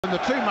And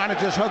the two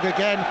managers hug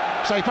again,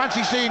 say,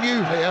 fancy seeing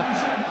you here.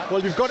 Well,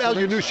 you've got El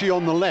Yunusi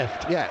on the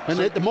left, and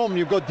at the moment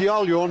you've got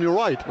Diallo on your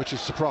right. Which is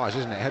a surprise,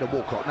 isn't it, ahead of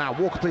Walcott. Now,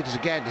 Walker-Peters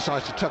again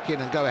decides to tuck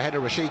in and go ahead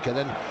of Rashica.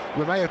 Then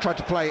Romeo tried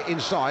to play it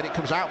inside. It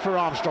comes out for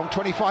Armstrong,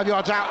 25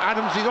 yards out.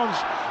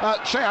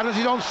 Ché Adams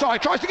is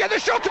onside, tries to get the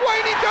shot away,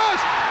 and he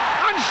does!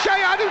 And Ché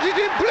Adams is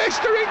in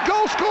blistering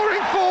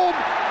goal-scoring form.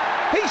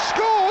 He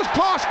scores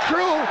past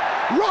Krul,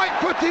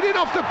 right-footed in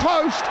off the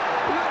post.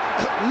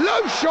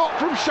 Low shot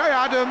from Ché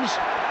Adams.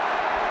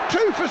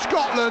 2 for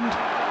Scotland,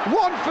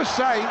 1 for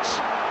Saints.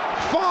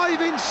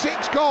 5 in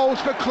 6 goals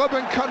for club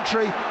and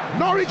country.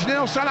 Norwich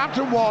 0,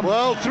 Southampton 1.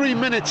 Well, 3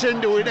 minutes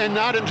into it, and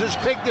Adams has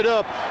picked it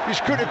up. He's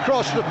cut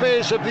across the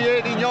face of the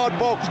 18-yard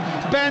box,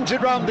 bends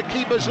it round the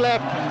keeper's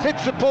left,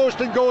 hits the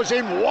post and goes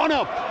in.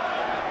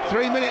 1-up.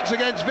 3 minutes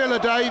against Villa,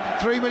 Dave.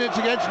 3 minutes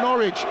against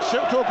Norwich.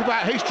 So talk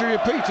about history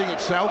repeating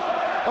itself.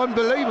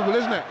 Unbelievable,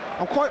 isn't it?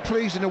 I'm quite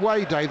pleased in a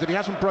way, Dave, that he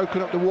hasn't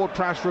broken up the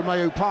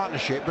Ward-Prowse-Romeo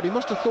partnership, but he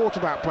must have thought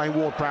about playing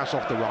Ward-Prowse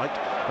off the right,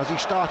 as he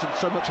started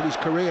so much of his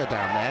career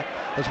down there,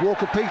 as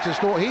Walker-Peters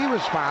thought he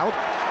was fouled,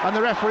 and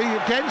the referee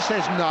again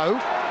says no,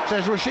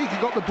 says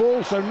Rashica got the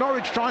ball, so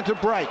Norwich trying to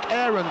break.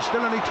 Aarons,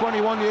 still only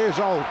 21 years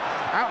old,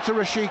 out to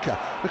Rashica.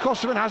 The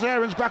Kosovan has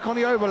Aarons back on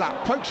the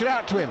overlap, pokes it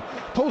out to him,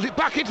 pulls it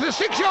back into the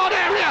 6-yard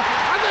area,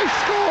 and they've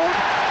scored!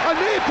 A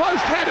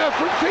near-post header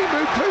from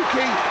Teemu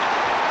Pukki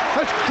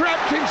has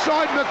crept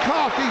inside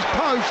McCarthy's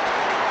post.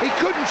 He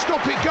couldn't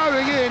stop it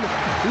going in.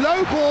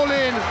 Low ball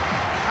in,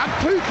 and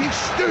Pukki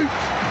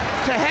stooped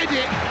to head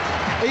it.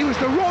 He was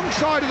the wrong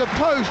side of the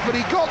post, but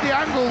he got the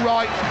angle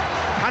right,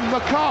 and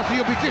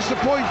McCarthy will be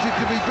disappointed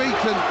to be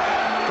beaten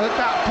at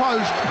that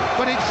post.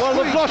 But it's well,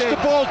 they've lost the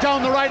ball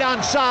down the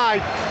right-hand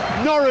side.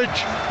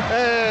 Norwich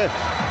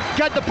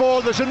get the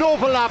ball. There's an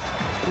overlap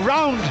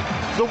round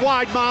the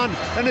wide man,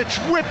 and it's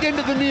whipped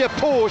into the near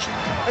post,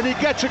 and he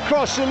gets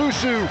across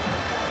Salisu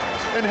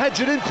and heads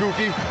it in.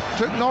 Pukki.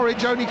 Took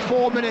Norwich only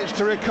 4 minutes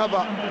to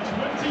recover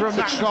from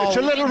that goal. It's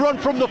a little run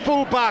from the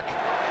full-back.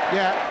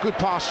 Yeah, good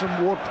pass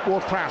from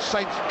Ward-Prowse.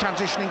 Saints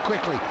transitioning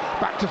quickly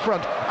back to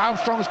front.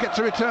 Armstrong gets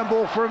a return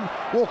ball from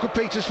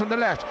Walker-Peters from the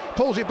left,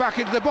 pulls it back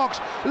into the box.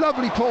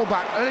 Lovely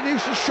pullback, and a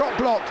nuisance shot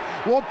blocked.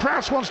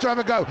 Ward-Prowse wants to have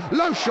a go.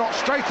 Low shot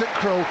straight at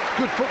Krul.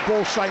 Good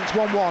football, Saints.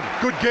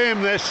 1-1. Good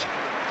game this.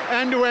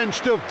 End-to-end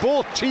stuff.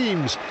 Both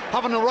teams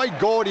having a right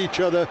go at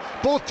each other.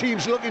 Both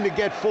teams looking to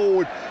get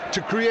forward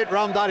to create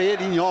round that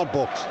 18-yard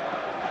box.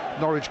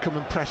 Norwich come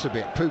and press a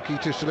bit.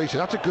 Pukki to Salisu.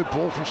 That's a good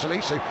ball from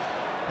Salisu.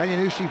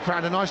 Elyounoussi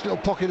found a nice little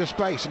pocket of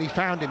space, and he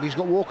found him. He's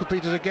got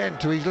Walker-Peters again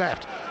to his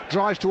left.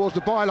 Drives towards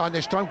the byline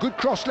this time. Good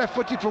cross,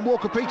 left-footed from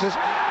Walker-Peters.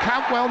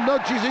 Cantwell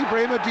nudges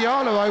Ibrahima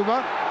Diallo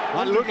over.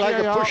 That looked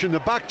like a push in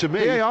the back to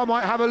me. Yeah, I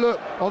might have a look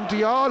on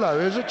Diallo.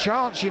 There's a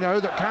chance, you know,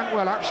 that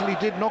Cantwell actually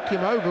did knock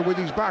him over with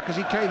his back as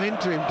he came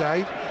into him,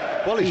 Dave.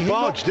 Well, he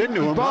barged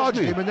into him, he barged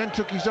him and then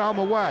took his arm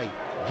away.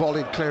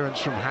 Volleyed clearance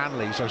from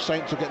Hanley, so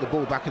Saints will get the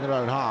ball back in their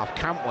own half.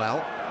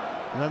 Cantwell,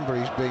 remember,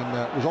 he's been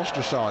was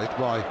ostracised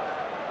by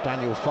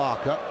Daniel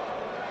Farker.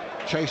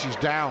 Chases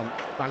down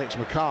Alex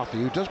McCarthy,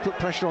 who does put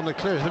pressure on the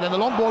clearance, but then the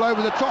long ball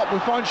over the top. We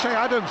find Ché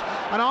Adams,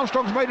 and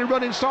Armstrong's made a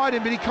run inside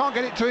him, but he can't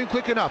get it to him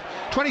quick enough.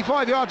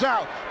 25 yards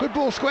out, good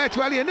ball square to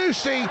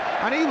Elyounoussi,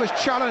 and he was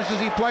challenged as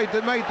he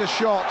made the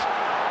shot,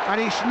 and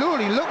he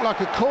slowly looked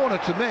like a corner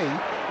to me.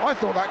 I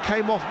thought that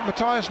came off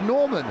Matthias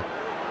Norman,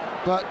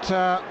 but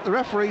the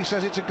referee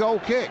says it's a goal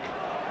kick,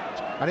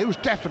 and it was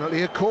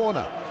definitely a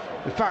corner.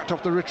 In fact,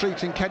 off the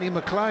retreating Kenny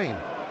McLean.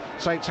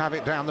 Saints have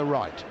it down the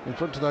right, in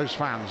front of those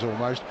fans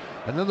almost.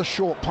 Another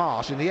short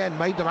pass, in the end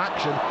made them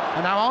action,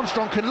 and now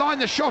Armstrong can line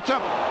the shot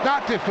up.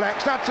 That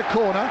deflects, that's a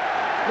corner.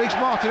 At least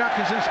Martin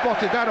Atkinson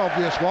spotted that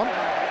obvious one.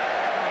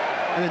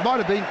 And it might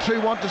have been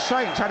 2-1 to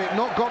Saints had it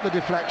not got the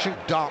deflection.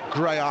 Dark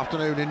grey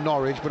afternoon in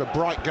Norwich, but a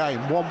bright game,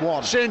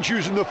 1-1. Saints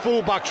using the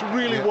full-backs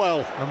really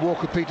well. And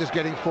Walker-Peters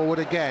getting forward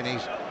again.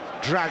 He's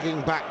dragging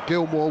back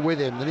Gilmore with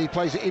him, then he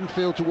plays it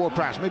infield to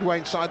Ward-Prowse, midway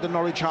inside the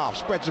Norwich half,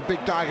 spreads a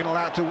big diagonal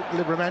out to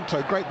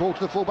Livramento. Great ball to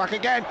the fullback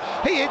again,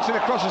 he hits it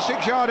across the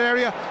 6-yard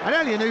area, and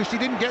Elyounoussi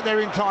didn't get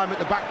there in time at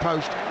the back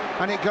post,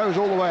 and it goes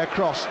all the way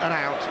across and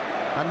out,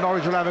 and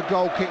Norwich will have a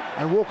goal kick.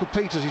 And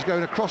Walker-Peters is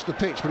going across the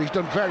pitch, but he's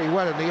done very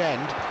well in the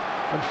end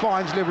and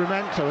finds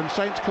Livramento, and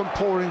Saints come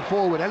pouring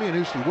forward.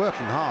 Elyounoussi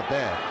working hard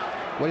there,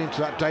 went into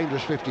that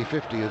dangerous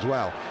 50-50 as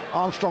well.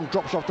 Armstrong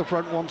drops off the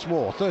front once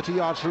more, 30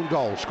 yards from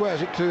goal,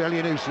 squares it to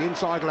Elyounoussi,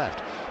 inside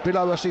left.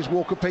 Below us is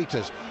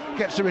Walker-Peters,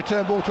 gets the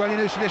return ball to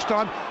Elyounoussi this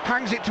time,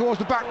 hangs it towards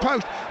the back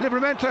post.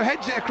 Livramento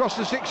heads it across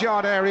the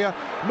 6-yard area.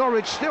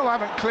 Norwich still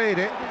haven't cleared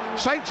it.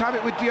 Saints have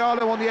it with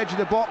Diallo on the edge of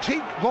the box.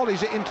 He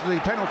volleys it into the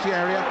penalty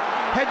area,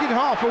 headed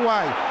half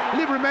away.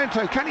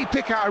 Livramento, can he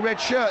pick out a red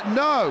shirt?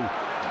 No.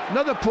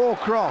 Another poor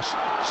cross.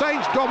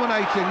 Saints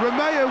dominating.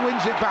 Romeo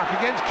wins it back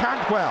against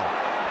Cantwell.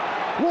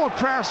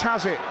 Ward-Prowse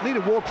has it. Need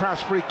a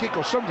Ward-Prowse free kick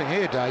or something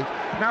here, Dave.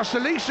 Now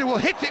Salisu will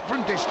hit it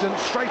from distance,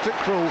 straight at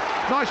Krul.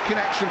 Nice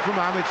connection from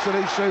Ahmed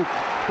Salisu,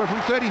 but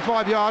from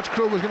 35 yards,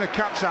 Krul was going to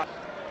catch that.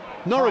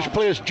 Norwich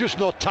players just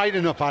not tight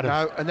enough at him.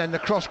 No, and then the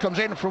cross comes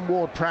in from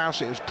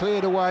Ward-Prowse. It was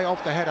cleared away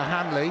off the head of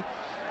Hanley.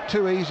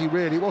 Too easy,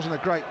 really. It wasn't a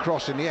great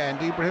cross in the end.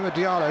 Ibrahima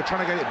Diallo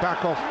trying to get it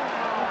back off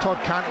Todd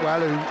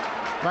Cantwell, who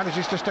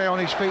manages to stay on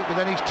his feet, but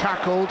then he's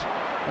tackled,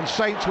 and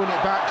Saints win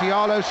it back.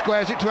 Diallo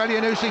squares it to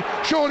Elianusi.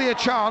 Surely a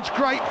chance.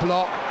 Great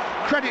block.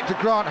 Credit to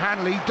Grant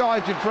Hanley.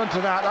 Dived in front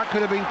of that. That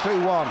could have been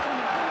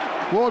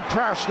 2-1.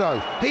 Ward-Prowse, though,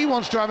 he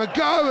wants to have a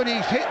go, and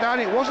he's hit that.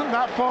 It wasn't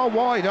that far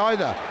wide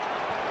either.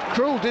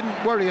 Krul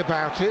didn't worry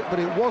about it, but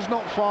it was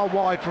not far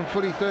wide from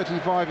fully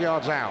 35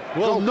 yards out.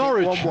 Well,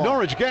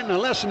 Norwich getting a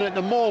lesson at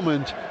the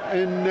moment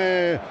in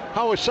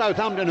how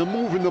Southampton are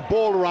moving the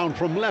ball around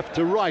from left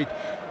to right.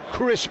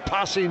 Crisp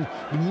passing,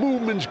 the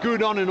movement's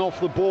good on and off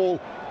the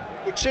ball.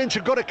 But Saints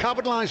have got to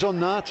capitalise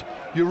on that.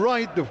 You're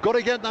right, they've got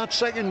to get that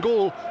second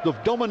goal.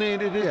 They've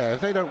dominated it. Yeah,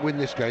 if they don't win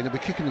this game, they'll be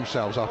kicking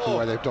themselves after the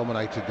way they've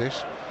dominated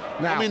this.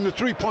 Now, I mean, the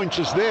 3 points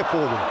is there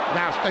for them.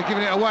 Now they're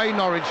giving it away,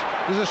 Norwich.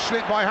 There's a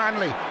slip by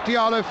Hanley.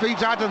 Diallo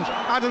feeds Adams.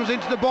 Adams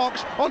into the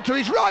box, onto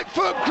his right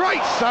foot.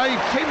 Great save,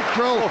 Tim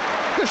Krul.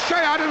 Because Ché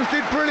Adams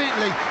did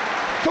brilliantly.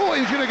 Thought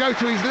he was going to go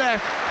to his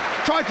left.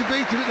 Tried to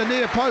beat him at the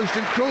near post,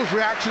 and Krul's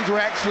reactions were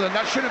excellent.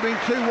 That should have been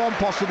 2-1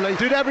 possibly.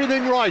 Did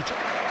everything right.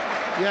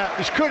 Yeah.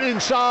 He's cut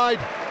inside.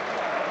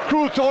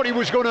 Krul thought he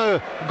was going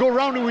to go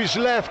round to his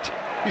left.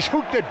 He's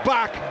hooked it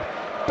back,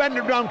 bent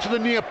it round to the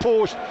near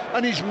post,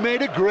 and he's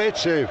made a great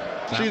save.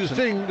 See,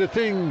 the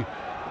thing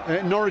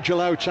Norwich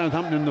allowed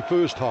Southampton in the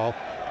first half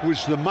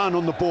was the man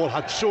on the ball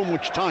had so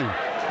much time.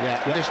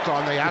 Yeah, this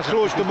time they hasn't.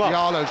 Closed them up.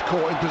 Diallo's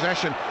caught in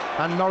possession,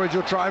 and Norwich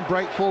will try and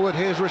break forward.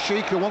 Here's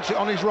Rashika, wants it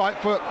on his right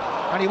foot,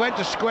 and he went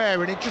to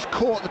square, and it just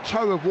caught the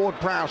toe of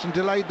Ward-Prowse and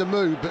delayed the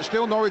move, but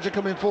still Norwich are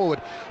coming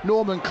forward.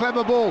 Norman,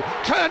 clever ball,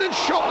 turn and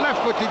shot,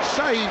 left-footed,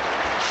 saved,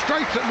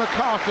 straight at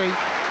McCarthy,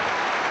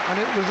 and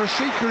it was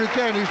Rashika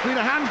again, who's been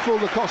a handful,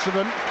 the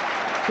Kosovan,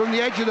 from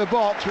the edge of the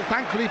box, but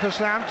thankfully for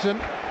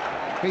Southampton,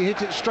 he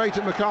hit it straight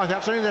at McCarthy.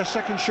 That's only their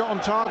second shot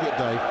on target,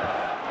 Dave.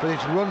 But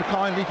it's run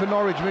kindly for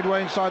Norwich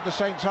midway inside the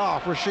Saints'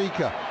 half.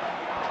 Rashika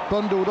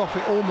bundled off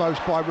it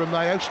almost by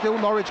Romeo. Still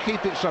Norwich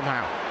keep it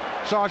somehow.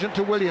 Sargent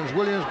to Williams.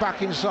 Williams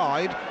back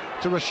inside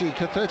to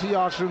Rashika, 30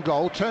 yards from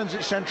goal. Turns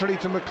it centrally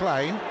to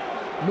McLean.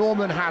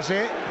 Norman has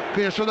it.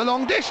 Clears for the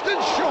long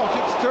distance shot.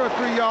 It's 2 or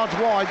 3 yards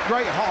wide.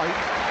 Great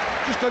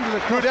height. Just under the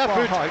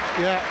crossbar height.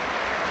 Yeah.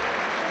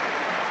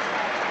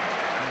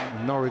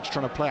 Norwich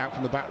trying to play out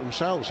from the back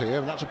themselves here,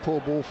 and that's a poor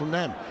ball from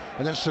them.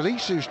 And then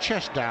Salisu's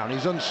chest down,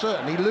 he's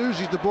uncertain, he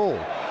loses the ball,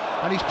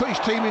 and he's put his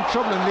team in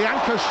trouble, and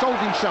Lianco sold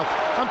himself,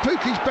 and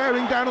Pukki's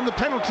bearing down on the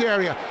penalty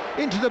area,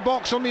 into the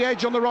box on the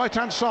edge on the right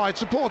hand side,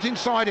 support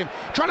inside him,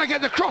 trying to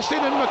get the cross in,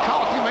 and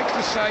McCarthy makes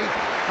the save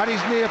at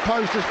his near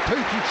post as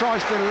Pukki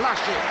tries to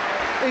lash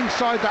it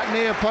inside that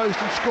near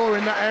post and score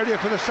in that area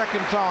for the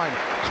second time.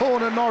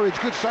 Corner Norwich,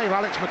 good save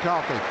Alex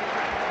McCarthy.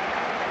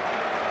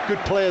 Good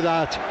play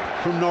that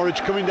from Norwich,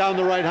 coming down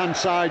the right hand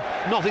side,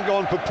 nothing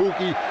going for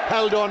Pukki,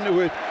 held on to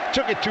it,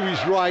 took it to his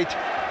right,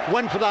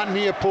 went for that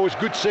near post,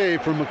 good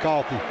save from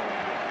McCarthy.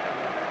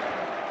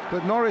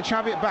 But Norwich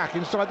have it back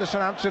inside the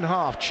Southampton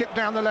half, chip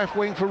down the left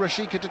wing for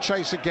Rashika to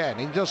chase again,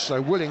 he does so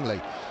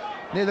willingly,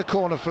 near the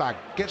corner flag,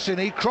 gets in,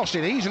 he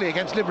crossing easily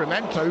against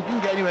Livramento, who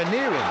couldn't get anywhere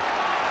near him,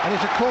 and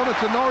it's a corner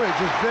to Norwich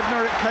as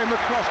Bednarik came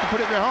across to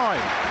put it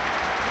behind.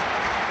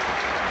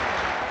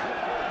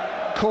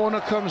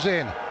 Corner comes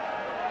in.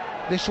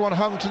 This one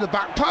hung to the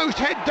back post,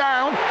 head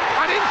down,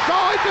 and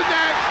inside the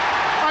net,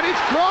 and it's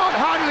Grant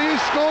Hanley who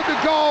scored the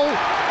goal,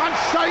 and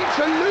Saints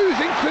are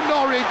losing to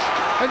Norwich,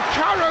 and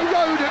Carrow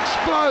Road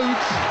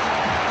explodes.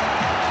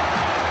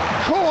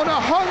 Corner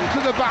hung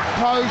to the back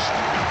post,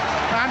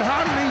 and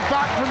Hanley,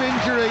 back from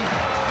injury,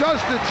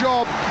 does the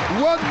job,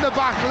 won the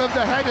battle of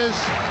the headers,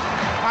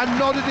 and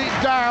nodded it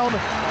down,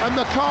 and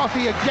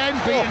McCarthy again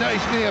beaten at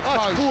his near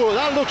post. That's poor,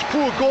 that looks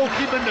poor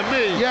goalkeeping to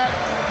me. Yeah.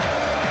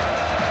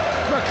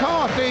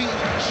 McCarthy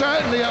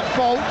certainly at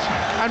fault,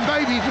 and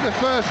maybe for the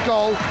first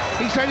goal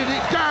he's headed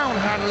it down,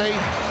 Hanley,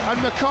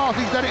 and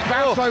McCarthy's let it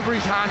bounce over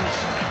his hands.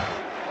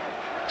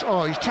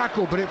 Oh, he's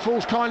tackled, but it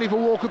falls kindly for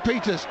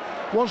Walker-Peters.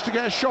 Wants to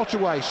get a shot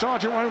away,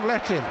 Sargent won't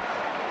let him.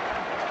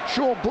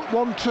 Short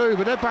 1-2,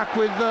 but they're back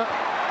with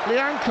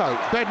Lianco.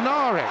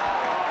 Bednarik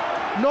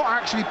not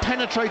actually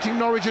penetrating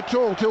Norwich at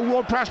all till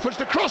Ward-Prowse puts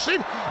the cross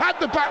in at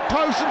the back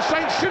post, and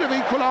Saints should have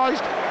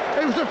equalised.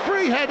 It was a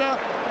free header,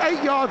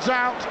 8 yards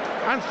out,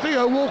 and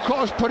Theo Walcott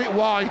has put it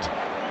wide.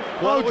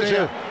 Well,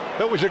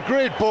 that was a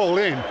great ball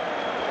in.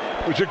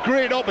 It was a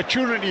great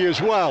opportunity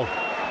as well.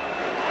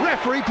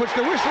 Referee puts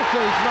the whistle to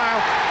his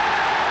mouth,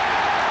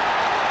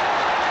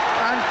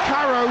 and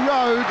Carrow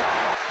Road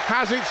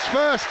has its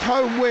first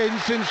home win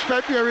since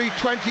February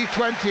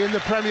 2020 in the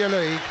Premier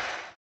League.